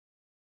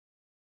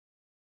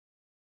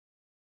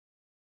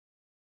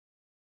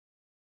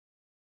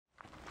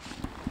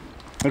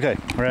Okay,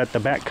 we're at the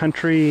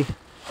Backcountry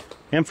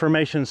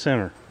Information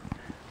Center.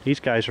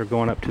 These guys are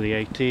going up to the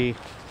AT.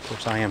 Of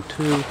course, I am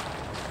too.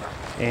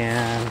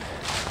 And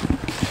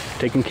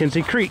taking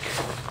Kimsey Creek.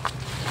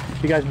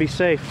 You guys be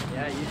safe.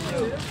 Yeah, you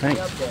too. Thanks.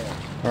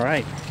 All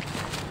right.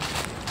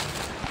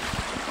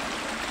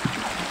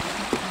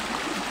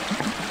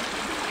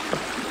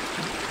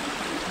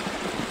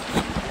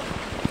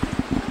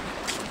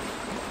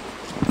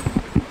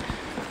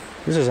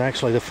 This is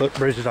actually the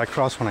footbridge that I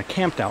crossed when I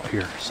camped out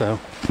here. So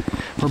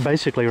we're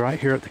basically right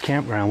here at the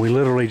campground. We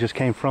literally just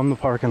came from the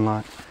parking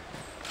lot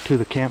to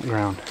the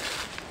campground.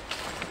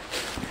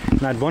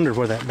 And I'd wondered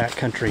where that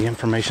Backcountry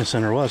Information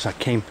Center was. I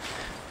came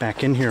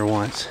back in here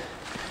once.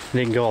 I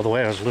didn't go all the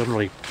way. I was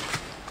literally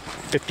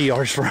 50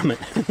 yards from it.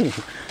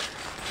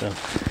 So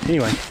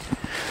anyway,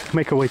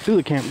 make our way through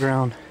the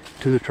campground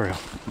to the trail.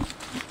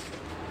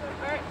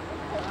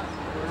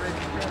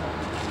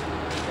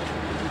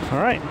 All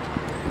right.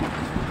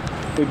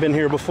 We've been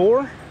here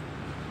before.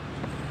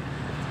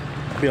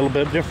 Be a little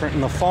bit different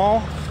in the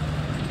fall,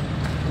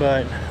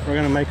 but we're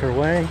gonna make our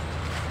way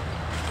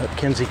up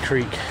Kimsey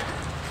Creek.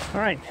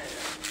 All right,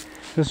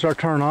 this is our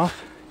turn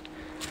off.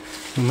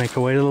 We'll make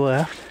our way to the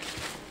left.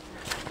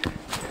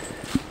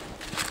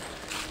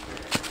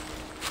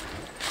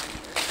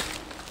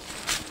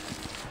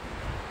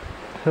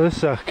 So this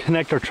is a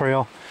connector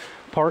trail,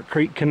 Park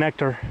Creek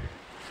connector.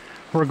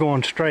 We're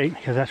going straight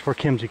because that's where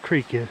Kimsey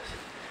Creek is.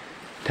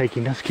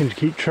 Taking us Kimsey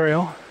Creek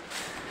Trail.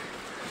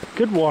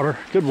 Good water,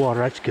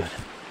 that's good.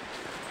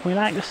 We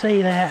like to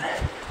see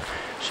that.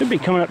 Should be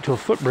coming up to a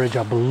footbridge,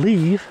 I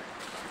believe.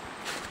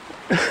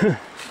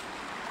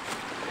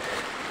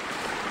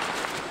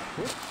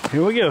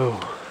 Here we go.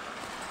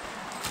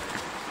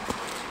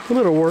 A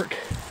little work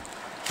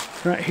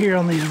right here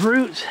on these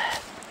roots.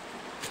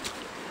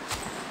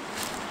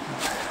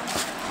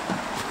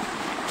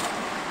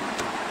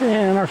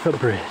 And our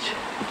footbridge.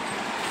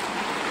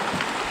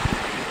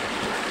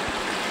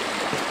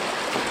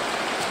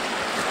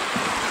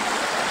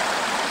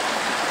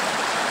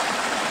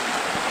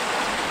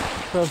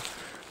 So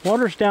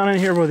water's down in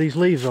here where these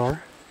leaves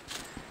are.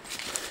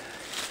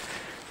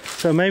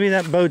 So maybe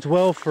that bodes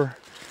well for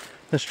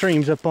the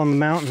streams up on the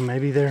mountain.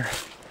 Maybe the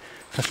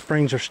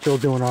springs are still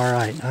doing all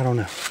right. I don't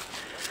know.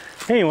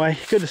 Anyway,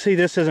 good to see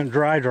this isn't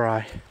dry.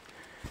 Dry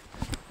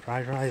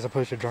as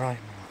opposed to dry.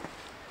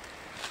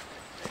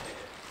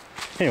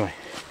 Anyway,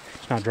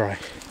 it's not dry.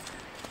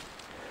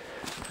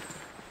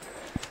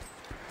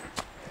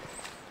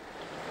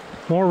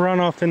 More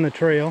runoff in the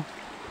trail,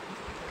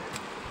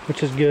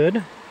 which is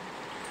good.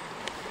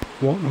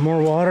 Wanting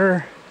more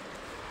water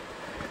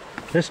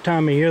this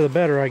time of year, the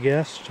better, I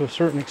guess, to a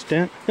certain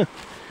extent.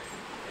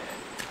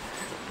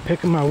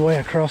 Picking my way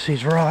across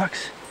these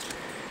rocks.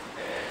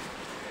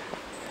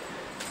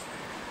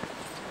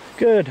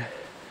 Good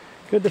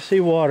to see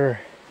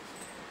water.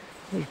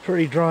 It was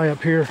pretty dry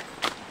up here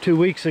 2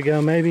 weeks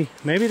ago, maybe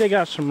they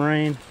got some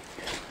rain.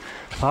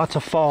 Lots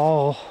of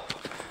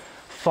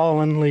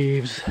fallen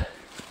leaves.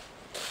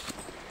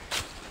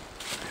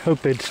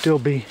 Hope there'd still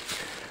be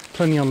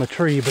plenty on the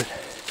tree, but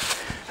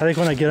I think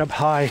when I get up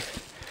high,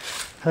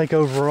 I think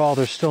overall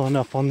there's still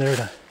enough on there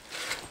to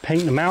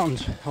paint the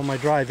mountains. On my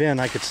drive in,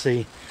 I could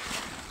see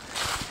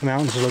the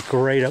mountains look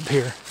great up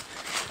here.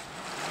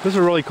 This is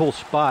a really cool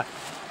spot.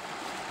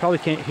 Probably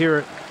can't hear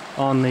it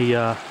on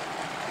the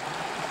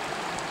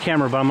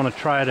camera, but I'm gonna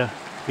try to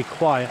be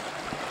quiet.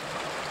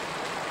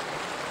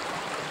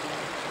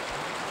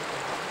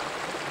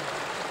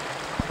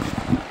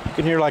 You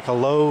can hear like a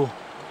low,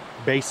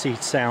 bassy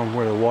sound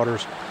where the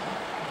water's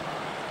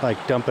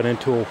like dumping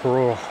into a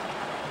whirl.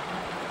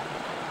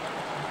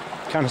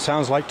 Kind of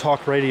sounds like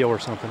talk radio or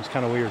something. It's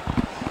kind of weird.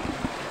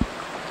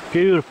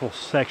 Beautiful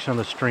section of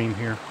the stream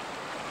here.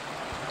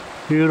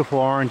 Beautiful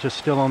oranges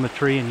still on the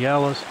tree and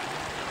yellows.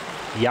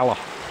 Yellow.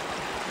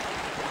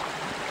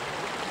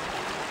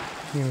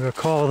 You can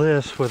recall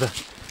this where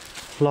the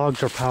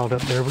logs are piled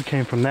up there. We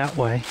came from that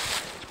way.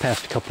 Just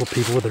passed a couple of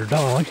people with their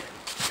dog.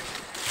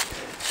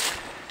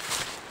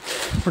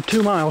 We're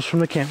 2 miles from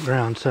the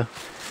campground, so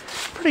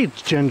pretty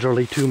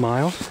gingerly 2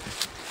 miles.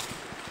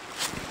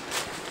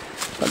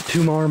 About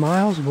 2 more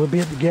miles and we'll be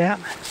at the gap,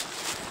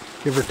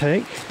 give or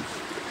take.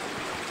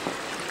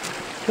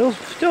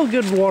 Still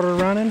good water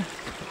running.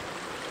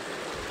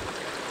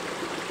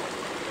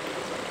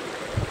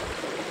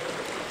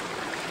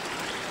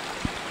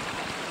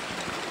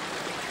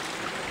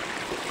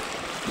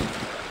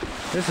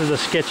 This is a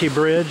sketchy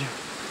bridge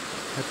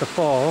at the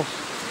falls.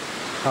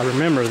 I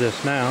remember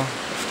this now.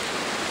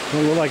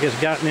 Don't look like it's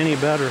gotten any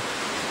better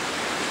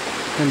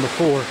than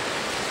before.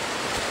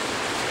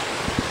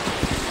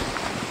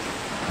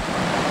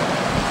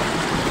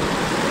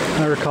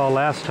 I recall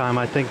last time,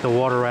 I think the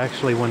water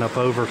actually went up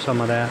over some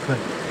of that, but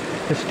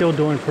it's still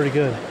doing pretty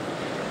good.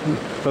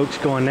 Folks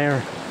going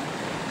there,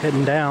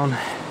 heading down.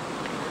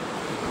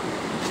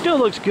 Still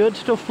looks good,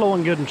 still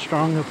flowing good and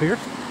strong up here.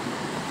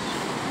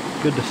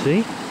 Good to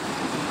see.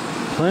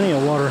 Plenty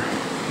of water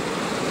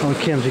on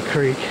Kimsey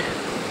Creek.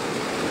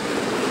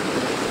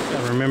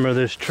 I remember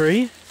this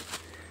tree.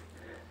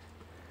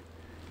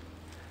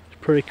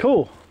 Pretty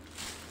cool.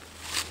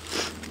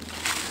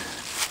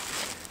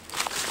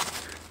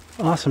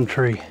 Awesome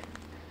tree.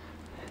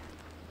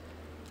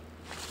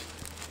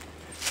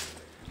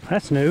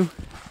 That's new.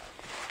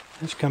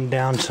 It's come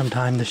down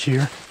sometime this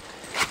year.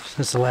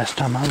 Since the last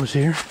time I was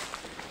here.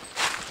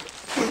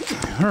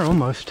 We're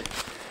almost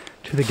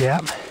to the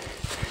gap.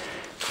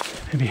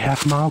 Maybe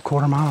half a mile,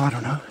 quarter mile, I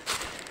don't know.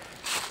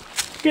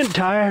 Getting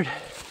tired.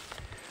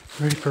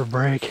 Ready for a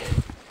break.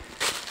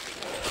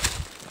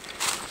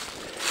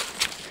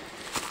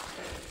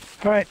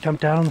 Alright,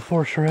 jumped out on the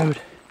forest road.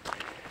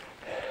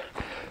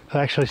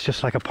 Actually, it's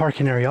just like a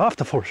parking area off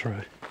the forest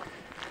road.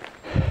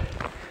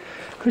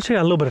 We still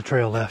got a little bit of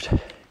trail left.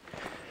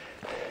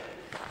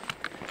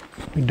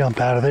 We dump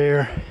out of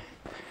there.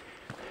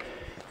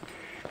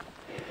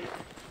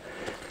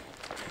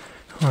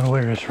 I don't know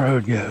where this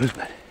road goes,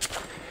 but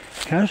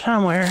it goes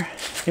somewhere.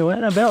 It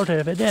wouldn't have built it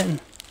if it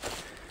didn't.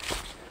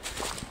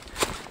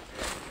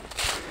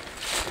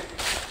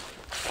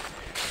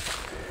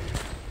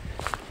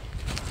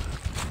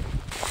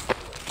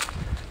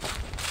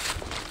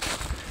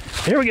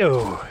 Here we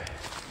go.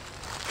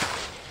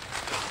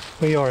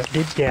 We are at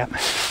Deep Gap.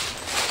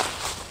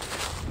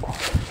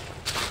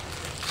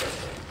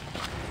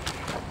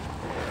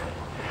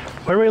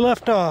 Where we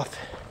left off.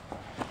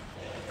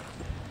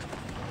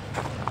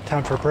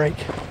 Time for a break.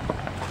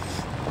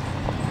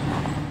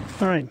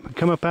 Alright, we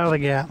come up out of the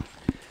gap,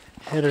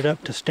 headed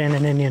up to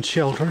Standing Indian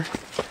Shelter.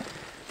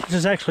 This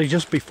is actually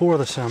just before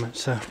the summit,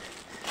 so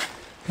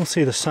we'll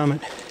see the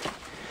summit.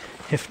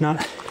 If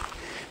not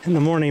in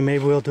the morning,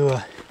 maybe we'll do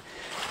a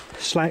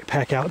slack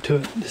pack out to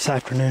it this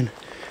afternoon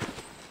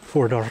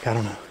before dark, I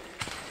don't know.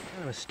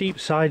 Kind of a steep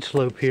side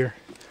slope here,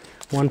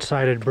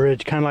 one-sided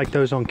bridge, kind of like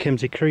those on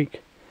Kimsey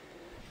Creek.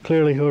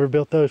 Clearly whoever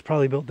built those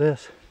probably built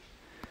this.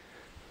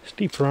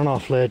 Steep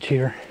runoff ledge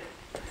here.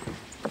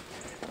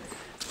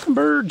 Some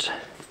birds,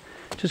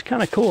 which is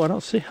kind of cool.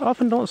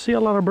 Often don't see a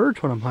lot of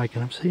birds when I'm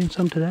hiking. I'm seeing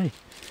some today.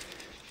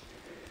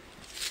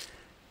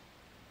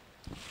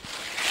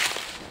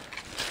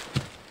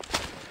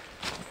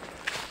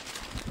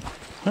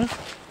 Well,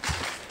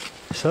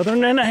 southern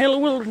Nantahala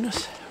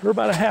Wilderness. We're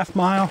about a half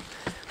mile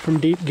from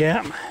Deep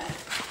Gap.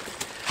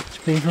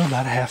 Which means we're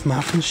about a half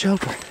mile from the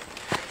shelter.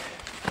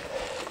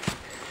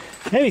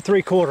 Maybe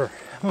 3/4.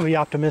 I'm gonna be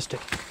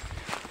optimistic.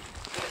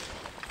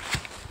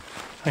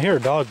 I hear a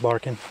dog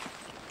barking.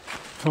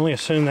 I only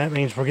assume that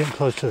means we're getting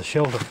close to the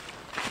shelter.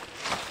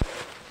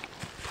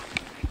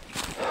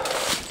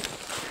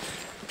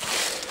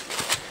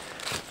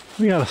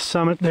 We got a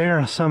summit there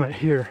and a summit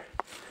here.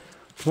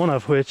 One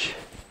of which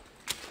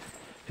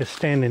is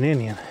Standing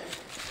Indian.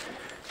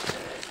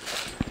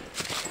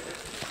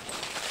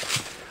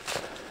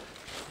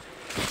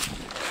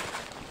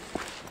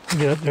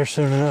 We'll get up there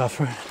soon enough.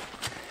 Right?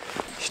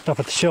 Stop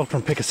at the shelter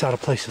and pick us out a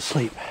place to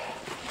sleep.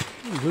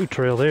 Blue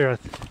trail there, I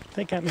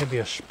think that may be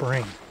a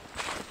spring.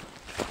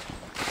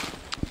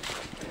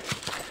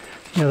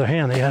 On the other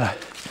hand, they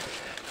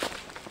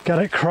got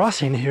a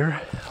crossing here.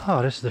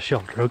 Oh, this is the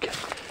shelter, okay.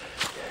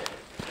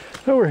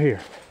 Over here.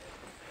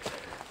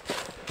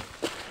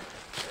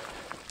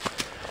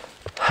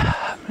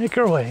 Make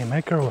our way,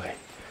 make our way.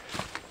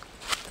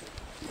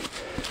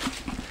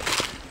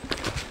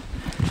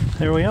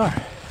 There we are.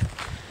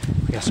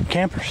 We got some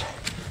campers.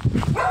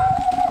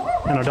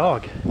 And a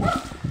dog.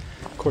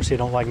 Of course, they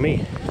don't like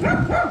me.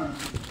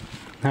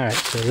 Alright,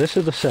 so this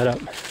is the setup.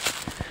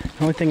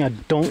 The only thing I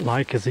don't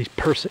like is these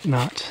persic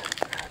knots.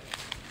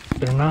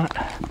 They're not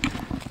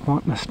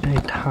wanting to stay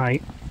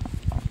tight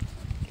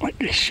like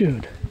they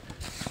should.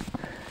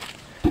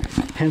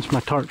 Hence my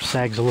tarp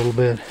sags a little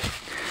bit,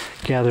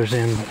 gathers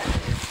in, but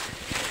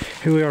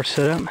here we are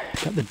set up.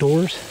 Got the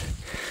doors.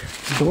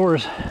 The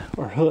doors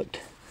are hooked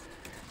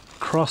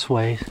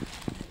crossways,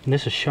 and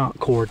this is shock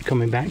cord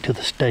coming back to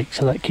the stake,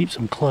 so that keeps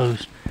them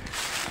closed.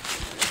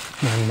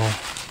 And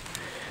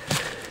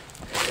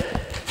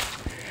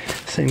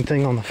same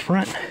thing on the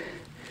front,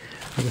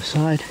 on the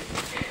side.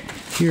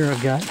 Here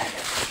I've got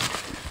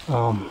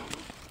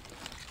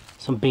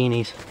some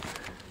beanies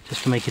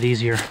just to make it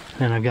easier.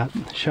 And I've got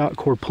the shock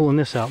cord pulling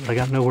this out, but I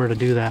got nowhere to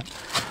do that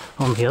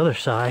on the other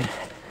side.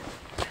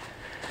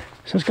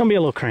 So it's gonna be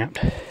a little cramped.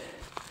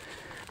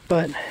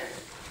 But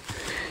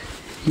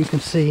you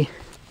can see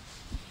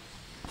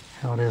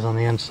how it is on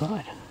the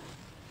inside.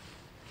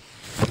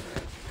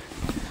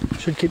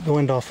 Should keep the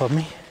wind off of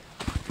me.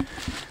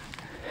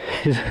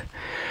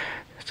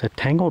 It's a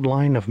tangled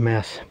line of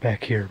mess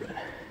back here, but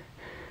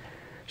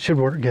should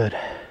work good.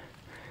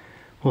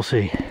 We'll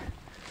see.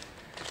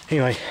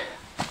 Anyway,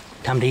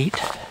 time to eat.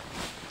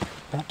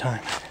 About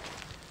time.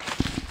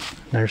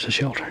 There's the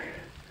shelter.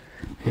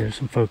 Here's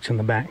some folks in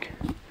the back.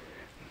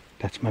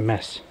 That's my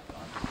mess.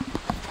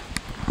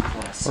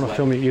 I want to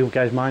film you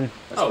guys mind?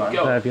 Oh,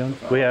 go. Have you on?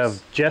 We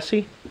have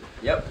Jesse.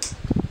 Yep.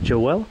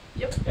 Joelle.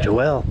 Yep.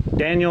 Joelle.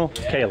 Daniel.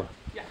 Yeah. Kayla.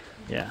 Yeah.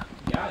 Yeah.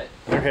 Got it.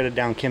 They're headed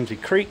down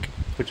Kimsey Creek,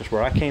 which is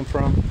where I came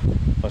from.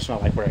 Well, it's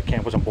not like where I came.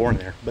 I wasn't born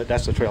there, but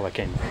that's the trail I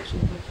came from. So.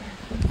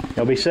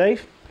 Y'all be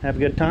safe. Have a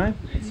good time.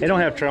 They don't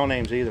have trail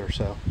names either,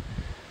 so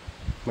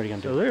What are you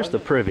gonna do? So there's the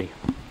privy.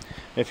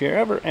 If you're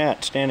ever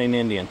at Standing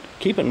Indian,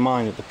 keep in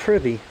mind that the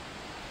privy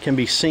can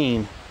be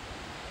seen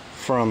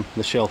from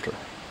the shelter.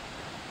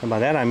 And by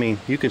that I mean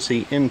you could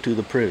see into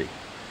the privy.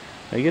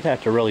 Now you'd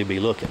have to really be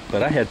looking,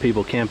 but I had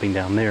people camping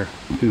down there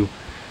who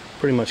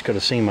pretty much could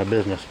have seen my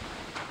business.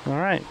 All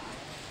right,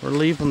 we're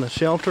leaving the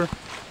shelter.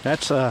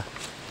 That's Ed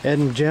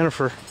and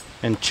Jennifer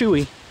and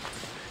Chewy.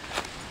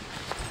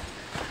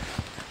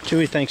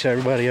 Chewy thinks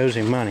everybody owes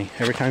him money.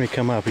 Every time you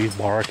come up, he's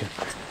barking.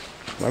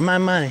 Where's my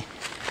money?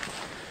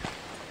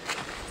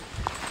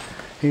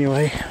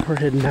 Anyway, we're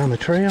heading down the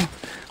trail.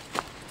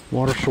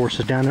 Water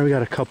sources down there. We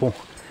got a couple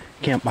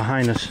camped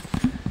behind us.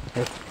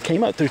 They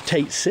came up through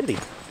Tate City.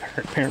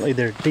 Apparently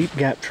their Deep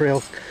Gap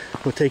trail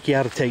will take you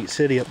out of Tate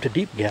City up to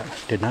Deep Gap.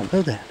 Did not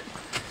know that.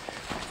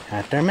 I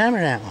have to remember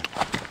that one.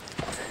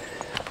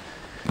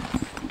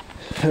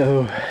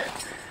 So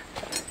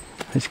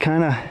it's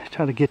kind of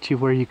try to get you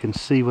where you can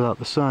see without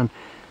the sun.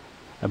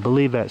 I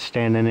believe that's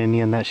Standing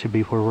Indian. That should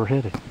be where we're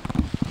headed.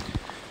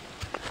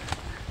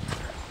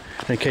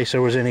 In case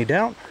there was any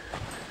doubt,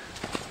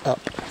 up.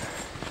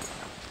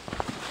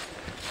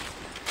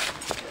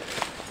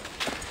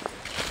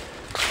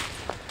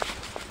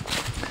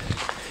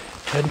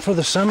 Heading for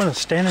the summit of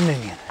Standing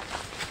Indian.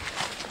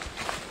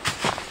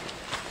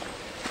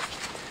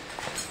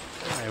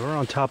 All right, we're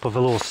on top of a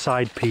little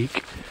side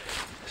peak.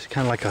 It's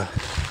kind of like a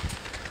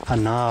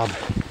knob.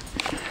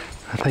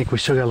 I think we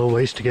still got a little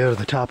ways to go to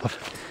the top of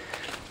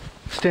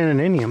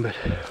Standing Indian, but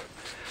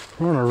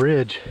we're on a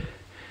ridge.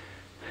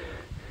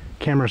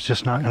 Camera's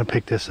just not going to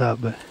pick this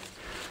up, but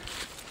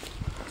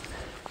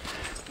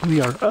we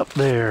are up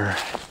there.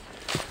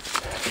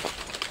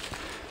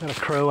 Got a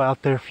crow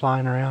out there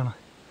flying around.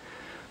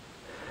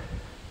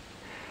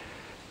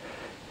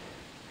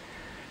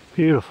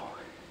 Beautiful.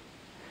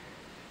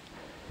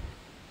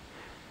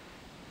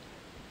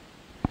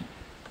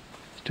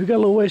 Still got a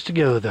little ways to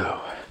go though.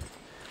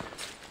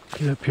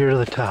 Get up here to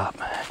the top.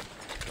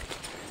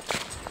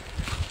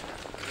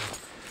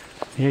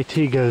 The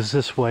AT goes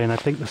this way, and I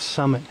think the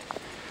summit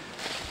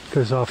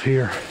goes off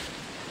here.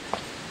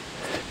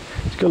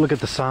 Let's go look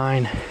at the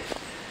sign.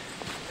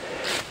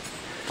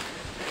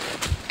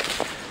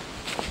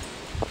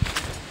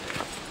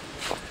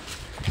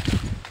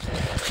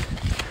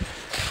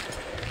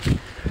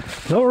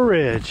 Lower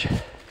Ridge.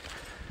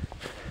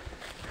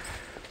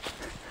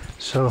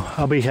 So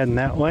I'll be heading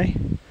that way.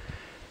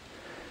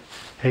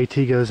 AT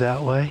goes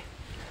that way.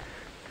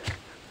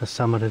 The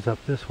summit is up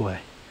this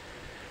way.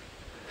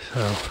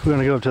 So we're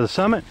gonna go up to the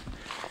summit,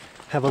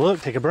 have a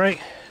look, take a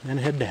break, and then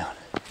head down.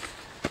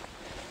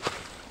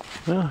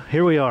 Well,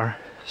 here we are,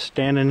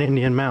 Standing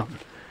Indian Mountain.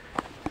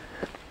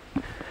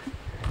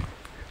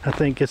 I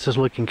think this is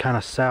looking kind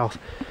of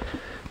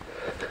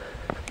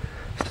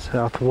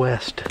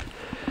southwest.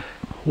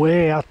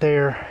 Way out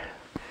there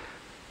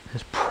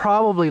is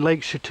probably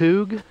Lake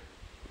Chatoog.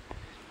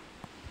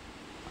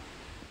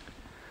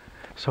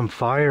 Some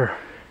fire.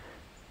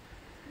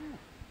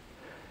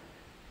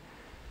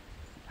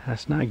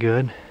 That's not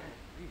good.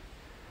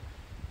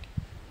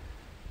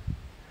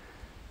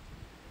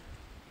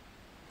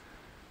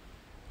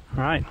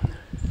 All right,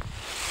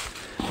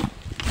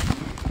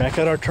 back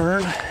at our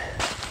turn,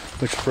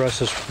 which for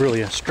us is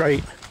really a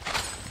straight,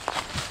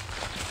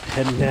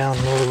 heading down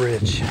Lower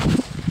Ridge.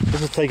 This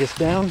will take us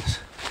down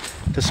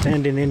to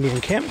Standing Indian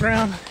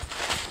Campground,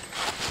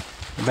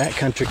 the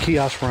Backcountry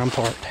Kiosk where I'm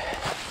parked.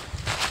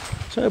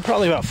 So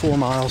probably about 4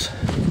 miles,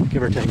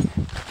 give or take.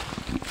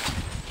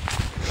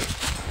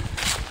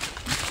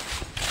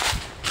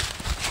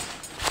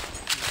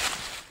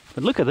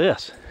 But look at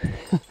this.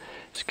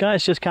 This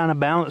guy's just kind of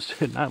balanced.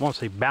 I won't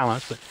say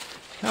balanced, but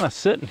he's kind of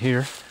sitting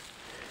here.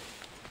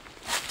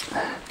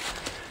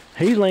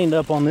 He's leaned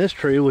up on this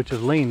tree, which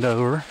is leaned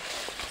over.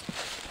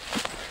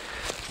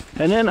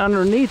 And then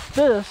underneath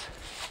this,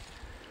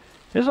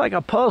 it's like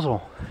a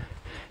puzzle.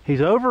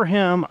 He's over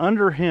him,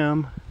 under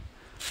him.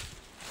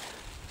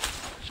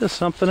 It's just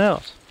something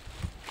else.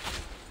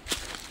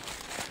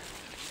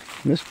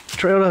 And this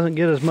trail doesn't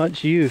get as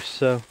much use,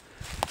 so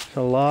it's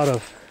a lot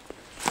of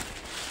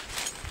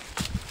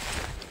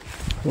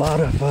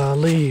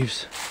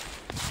leaves.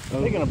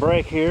 Taking a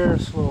break here.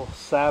 This little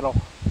saddle.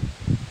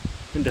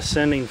 Been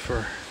descending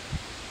for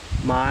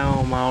a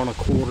mile and a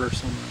quarter or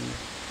something.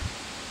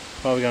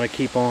 Probably gonna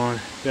keep on.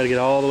 Got to get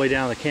all the way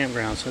down to the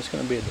campground, so it's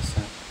gonna be a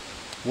descent.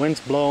 Wind's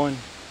blowing.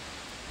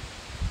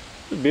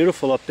 It's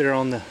beautiful up there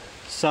on the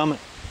summit.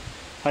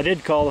 I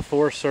did call the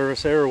Forest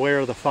Service. They're aware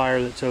of the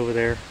fire that's over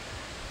there.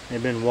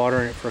 They've been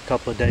watering it for a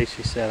couple of days,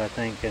 she said, I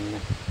think,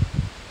 and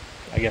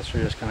I guess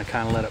we're just gonna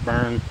kind of let it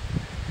burn.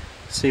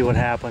 See what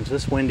happens.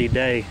 This windy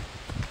day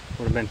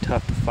would have been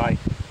tough to fight.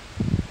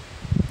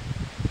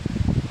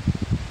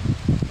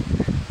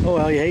 Oh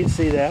well, you hate to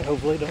see that.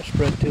 Hopefully it don't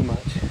spread too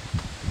much.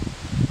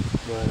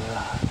 But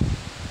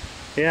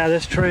yeah,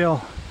 this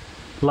trail,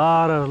 a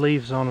lot of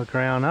leaves on the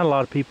ground. Not a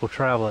lot of people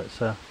travel it,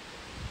 so.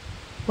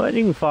 But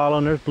you can follow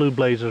them. There's blue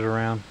blazers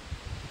around.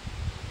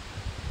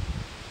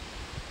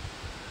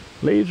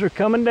 Leaves are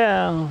coming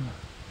down.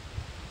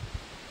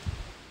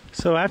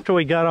 So after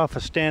we got off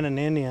of Standing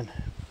Indian,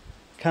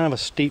 kind of a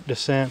steep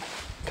descent,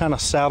 kind of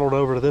saddled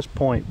over to this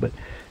point, but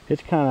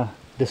it's kind of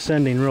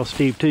descending real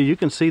steep too. You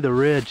can see the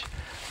ridge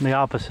on the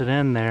opposite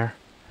end there,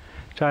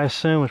 which I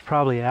assume is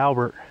probably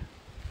Albert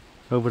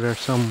over there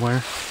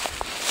somewhere.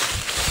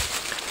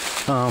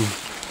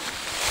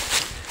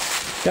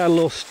 Got a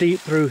little steep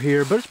through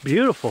here, but it's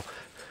beautiful.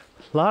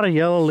 A lot of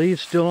yellow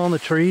leaves still on the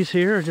trees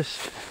here.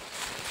 Just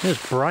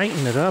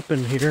brighten it up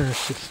in here.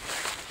 It's just,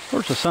 of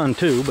course the sun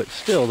too, but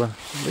still the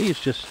leaves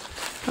just,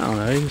 I don't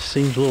know, it just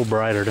seems a little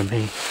brighter to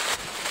me.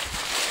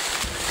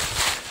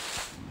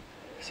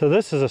 So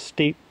this is a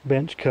steep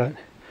bench cut.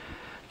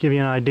 Give you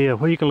an idea.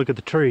 Well, you can look at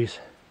the trees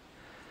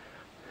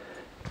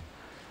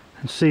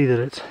and see that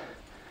it's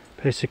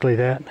basically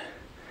that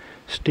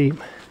steep.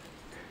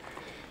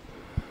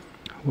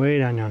 Way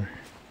down yonder.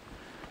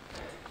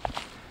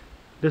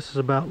 This is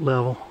about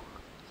level.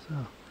 So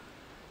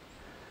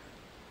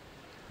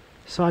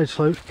side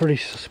slope's pretty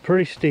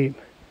steep.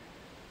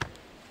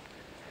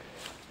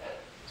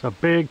 It's a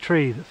big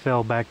tree that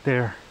fell back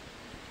there.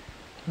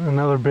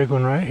 Another big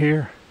one right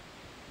here.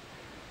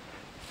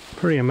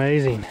 Pretty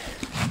amazing.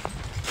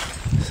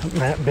 Something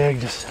that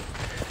big just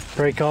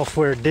break off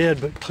where it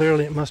did, but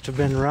clearly it must have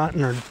been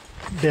rotten or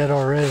dead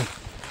already.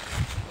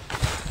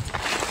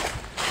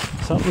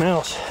 Something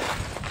else.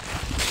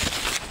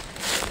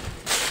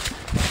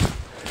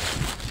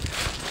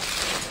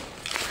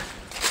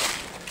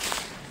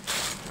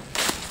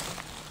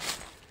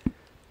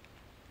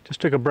 Just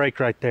took a break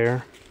right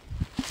there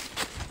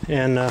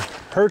and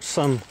heard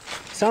some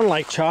sound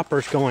like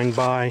choppers going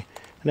by,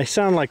 and they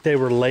sound like they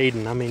were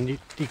laden. I mean, you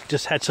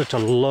just had such a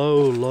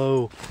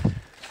low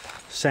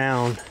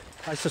sound.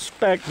 I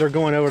suspect they're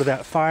going over to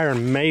that fire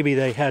and maybe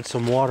they had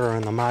some water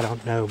in them. I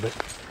don't know, but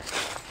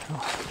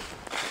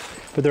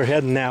they're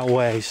heading that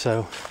way,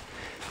 so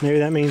maybe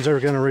that means they're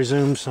going to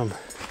resume some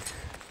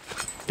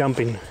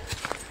dumping,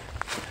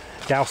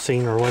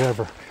 dousing or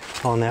whatever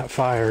on that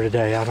fire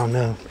today. I don't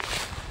know.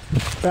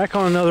 Back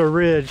on another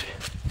ridge.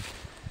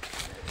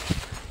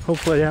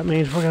 Hopefully that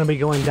means we're going to be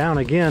going down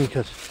again,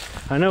 because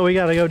I know we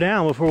got to go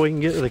down before we can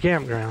get to the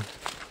campground.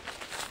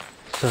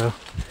 So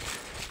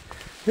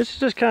this is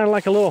just kind of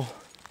like a little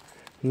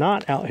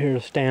knot out here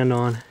to stand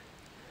on.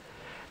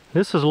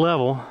 This is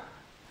level,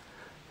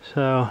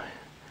 so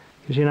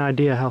gives you an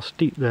idea how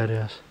steep that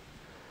is.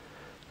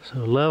 So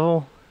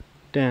level,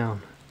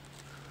 down.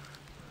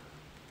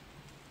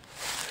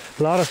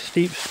 A lot of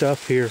steep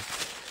stuff here.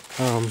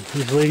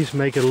 These leaves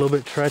make it a little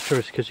bit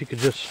treacherous because you could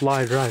just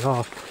slide right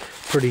off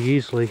pretty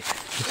easily in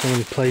so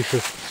many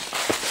places.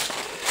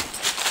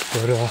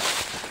 But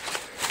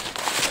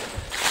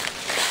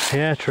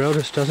yeah, trail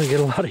just doesn't get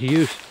a lot of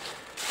use.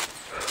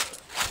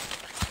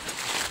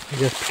 I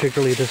guess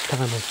particularly this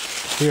time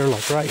of year,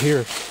 like right here,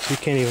 you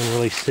can't even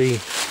really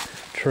see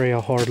trail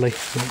hardly.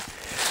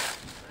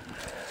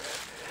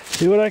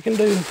 See what I can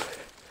do.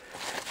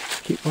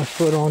 Keep my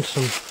foot on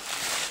some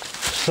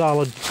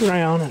solid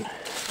ground, and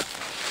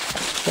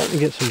starting to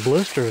get some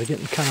blisters.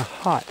 Getting kind of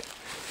hot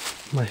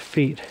on my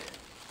feet.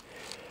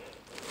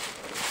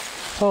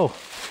 Oh,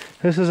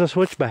 this is a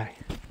switchback.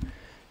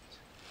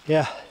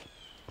 Yeah,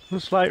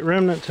 looks like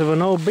remnants of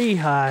an old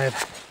beehive.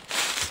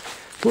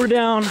 We're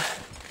down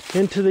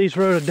into these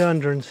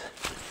rhododendrons,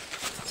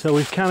 so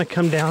we've kind of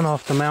come down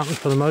off the mountain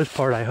for the most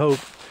part, I hope.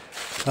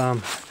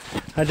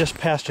 I just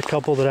passed a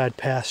couple that I'd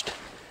passed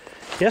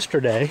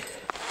yesterday.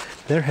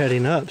 They're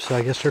heading up, so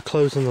I guess they're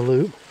closing the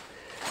loop.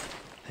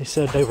 They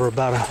said they were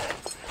about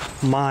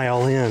a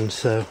mile in,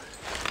 so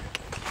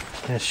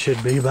that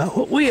should be about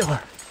what we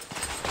are.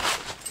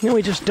 You know,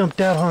 we just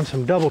dumped out on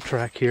some double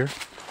track here,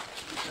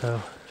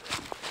 so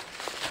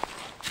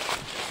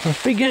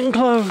must be getting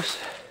close.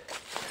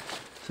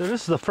 So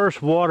this is the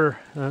first water,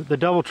 the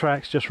double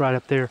track's just right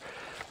up there.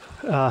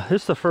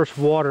 This is the first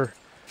water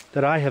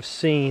that I have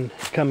seen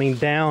coming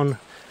down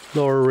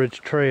Lower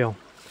Ridge Trail.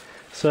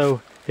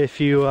 So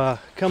if you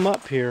come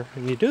up here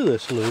and you do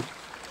this loop,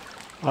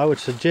 I would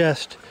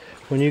suggest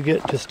when you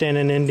get to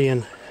Standing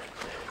Indian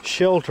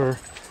Shelter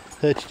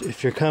that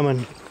if you're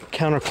coming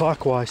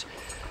counterclockwise,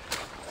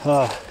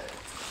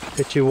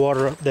 that you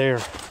water up there,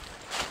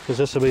 because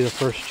this will be the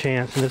first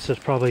chance, and this is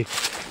probably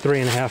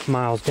 3.5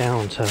 miles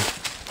down. So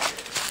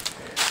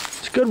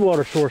it's a good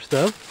water source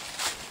though,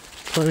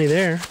 plenty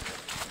there.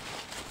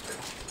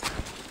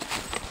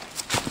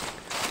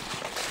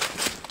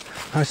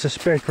 I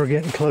suspect we're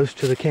getting close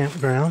to the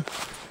campground,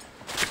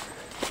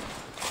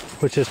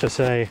 which is to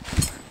say,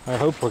 I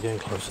hope we're getting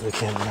close to the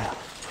campground.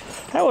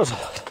 That was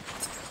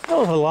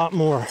a lot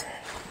more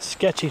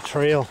sketchy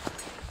trail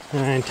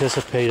than I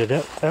anticipated.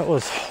 That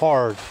was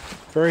hard,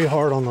 very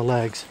hard on the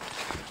legs.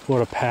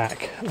 What a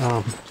pack.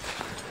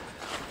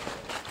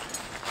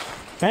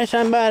 There's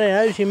somebody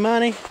that owes you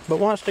money but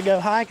wants to go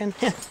hiking.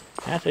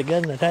 That's a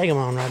good one to take them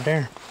on right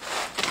there.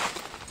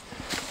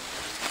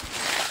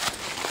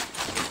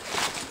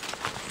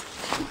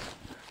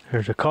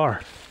 There's a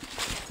car.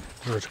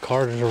 There's a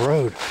car to the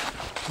road.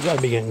 We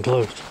gotta be getting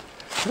close.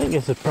 I think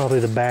this is probably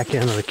the back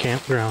end of the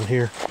campground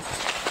here.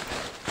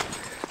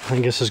 I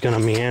think this is going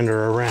to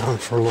meander around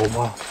for a little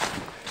while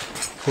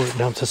before it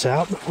dumps us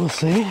out, but we'll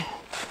see. You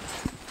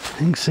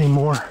can see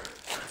more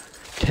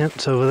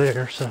tents over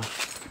there, so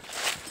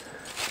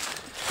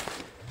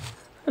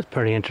that's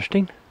pretty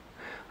interesting.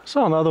 I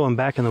saw another one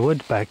back in the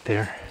woods back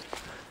there.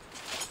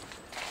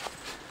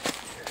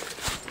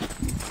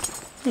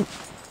 You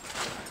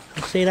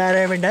see that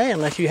every day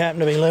unless you happen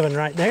to be living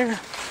right there.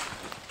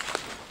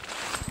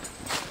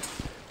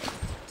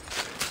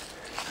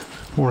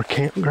 More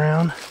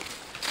campground.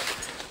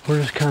 We're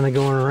just kind of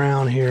going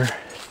around here,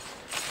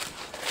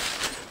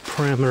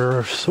 perimeter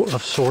of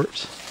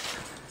sorts,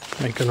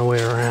 making our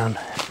way around.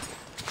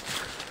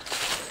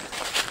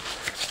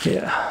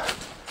 Yeah,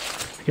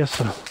 I guess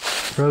the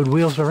road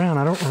wheels around.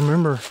 I don't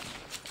remember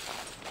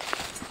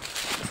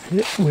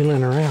it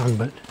wheeling around,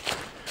 but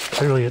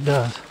clearly it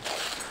does.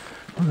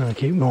 We're going to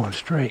keep going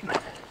straight.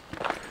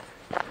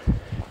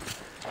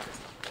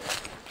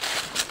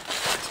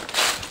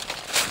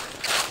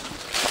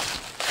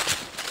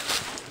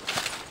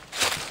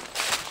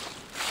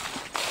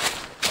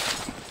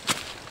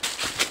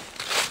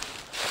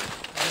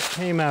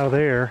 Came out of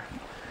there.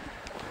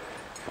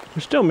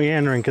 We're still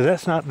meandering because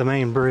that's not the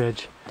main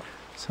bridge,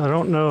 so I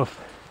don't know if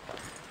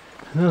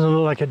it doesn't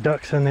look like it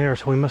ducks in there,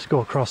 so we must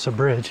go across the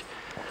bridge.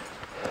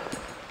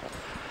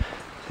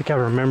 I think I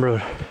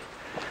remember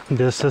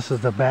this is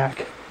the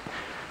back,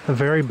 the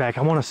very back.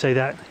 I want to say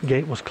that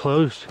gate was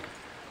closed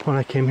when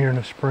I came here in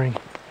the spring.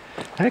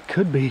 That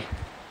could be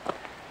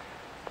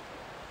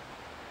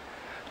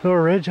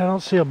Lower Ridge. I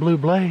don't see a blue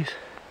blaze.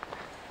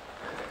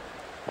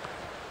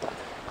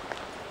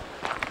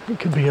 It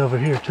could be over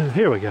here too.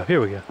 Here we go,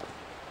 here we go.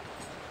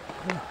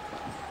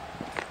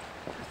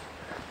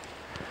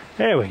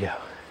 There we go.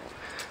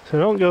 So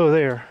don't go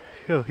there,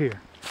 go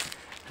here.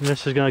 And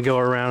this is going to go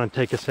around and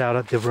take us out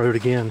at the road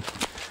again.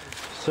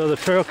 So the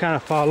trail kind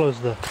of follows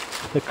the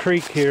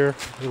creek here,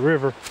 the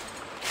river.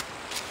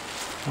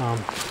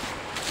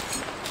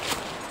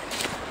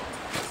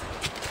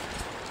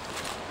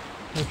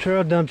 The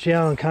trail dumps you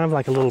out on kind of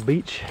like a little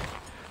beach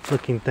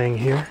looking thing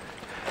here.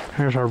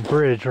 There's our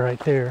bridge right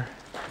there.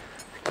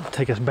 It'll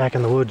take us back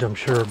in the woods, I'm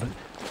sure, but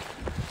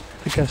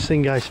I think I've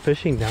seen guys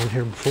fishing down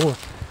here before.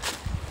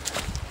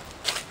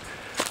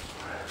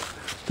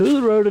 Through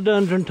the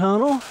rhododendron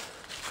tunnel.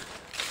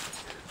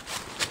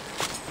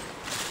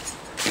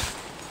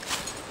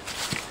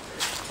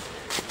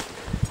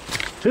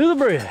 To the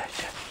bridge.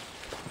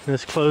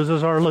 This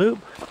closes our loop.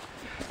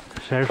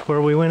 There's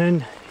where we went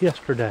in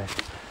yesterday.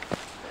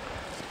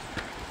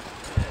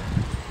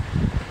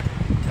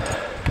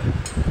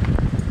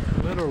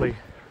 Literally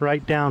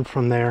right down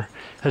from there,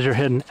 as you're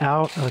heading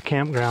out of the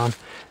campground,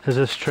 is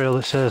this trail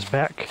that says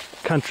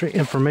Backcountry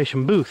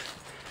Information Booth.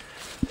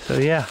 So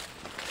yeah,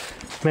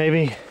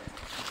 maybe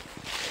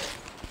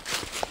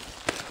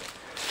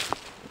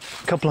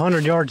a couple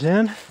hundred yards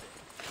in,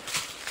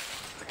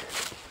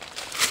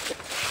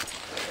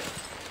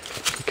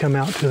 you come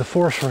out to the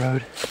forest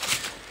road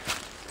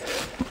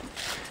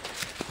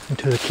and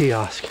to the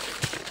kiosk.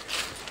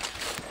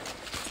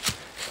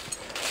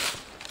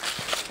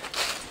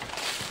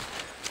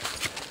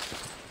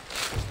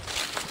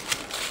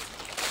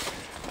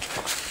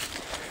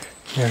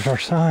 There's our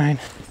sign,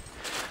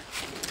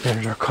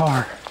 there's our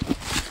car,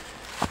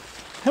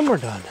 and we're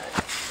done.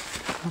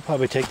 I'll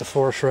probably take the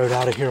forest road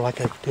out of here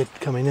like I did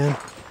coming in.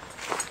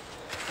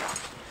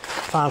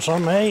 Find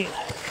something to eat.